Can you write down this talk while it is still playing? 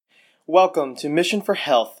Welcome to Mission for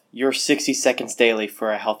Health, your 60 seconds daily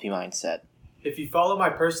for a healthy mindset. If you follow my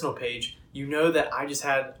personal page, you know that I just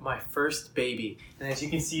had my first baby. And as you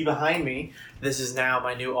can see behind me, this is now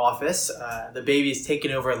my new office. The baby's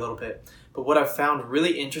taken over a little bit. But what I've found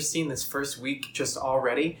really interesting this first week just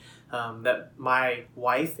already, that my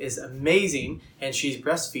wife is amazing and she's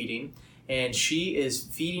breastfeeding. And she is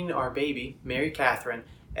feeding our baby, Mary Catherine,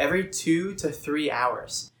 every 2 to 3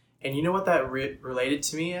 hours. And you know what that related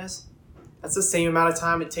to me is? That's the same amount of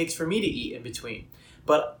time it takes for me to eat in between.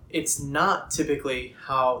 But it's not typically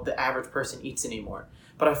how the average person eats anymore.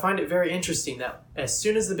 But I find it very interesting that as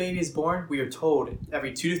soon as the baby is born, we are told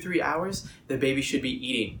every 2 to 3 hours the baby should be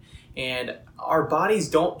eating. And our bodies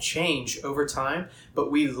don't change over time, but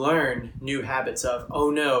we learn new habits of, oh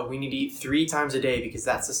no, we need to eat 3 times a day because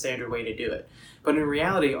that's the standard way to do it. But in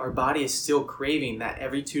reality, our body is still craving that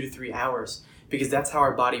every 2 to 3 hours because that's how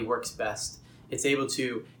our body works best. It's able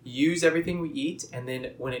to use everything we eat, and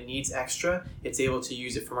then when it needs extra, it's able to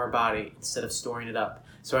use it from our body instead of storing it up.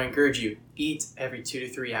 So I encourage you, eat every 2 to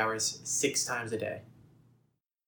 3 hours, 6 times a day.